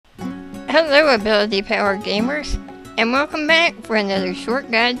Hello ability powered gamers, and welcome back for another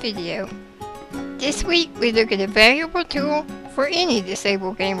short guide video. This week we look at a valuable tool for any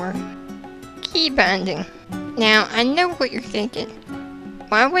disabled gamer, key binding. Now I know what you're thinking,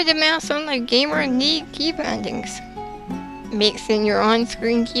 why would a mouse-only gamer need key bindings? Mix in your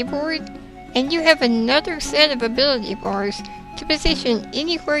on-screen keyboard and you have another set of ability bars to position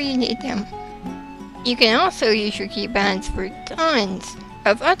anywhere you need them. You can also use your keybinds for tons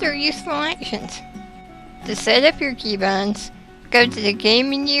of other useful actions. To set up your keybinds, go to the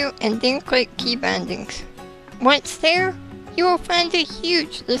game menu and then click key bindings. Once there, you will find a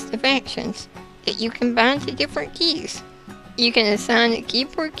huge list of actions that you can bind to different keys. You can assign a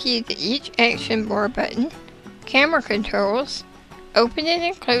keyboard key to each action bar button, camera controls, opening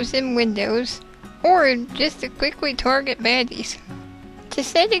and closing windows, or just to quickly target baddies. To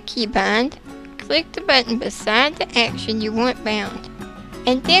set a keybind, click the button beside the action you want bound,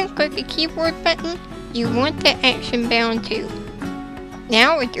 and then click the keyboard button you want the action bound to.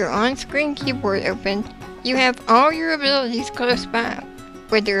 Now with your on-screen keyboard open, you have all your abilities close by,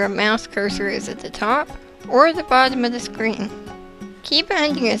 whether a mouse cursor is at the top or the bottom of the screen. Key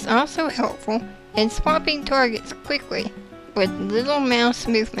binding is also helpful in swapping targets quickly with little mouse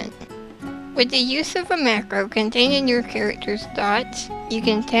movement. With the use of a macro containing your character's dots, you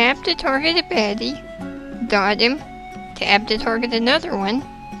can tap to target a baddie, dot him, tap to target another one,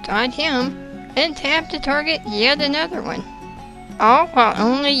 dot him, and tap to target yet another one, all while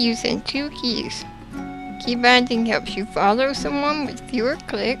only using 2 keys. Key binding helps you follow someone with fewer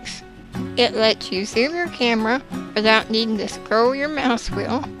clicks. It lets you zoom your camera without needing to scroll your mouse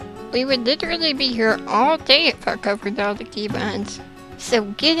wheel. We would literally be here all day if I covered all the keybinds. So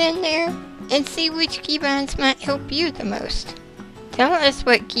get in there and see which keybinds might help you the most. Tell us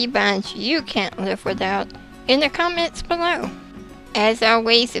what keybinds you can't live without in the comments below. As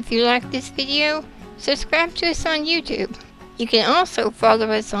always, if you like this video, subscribe to us on YouTube. You can also follow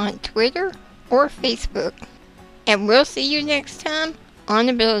us on Twitter or Facebook. And we'll see you next time on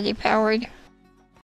Ability Powered.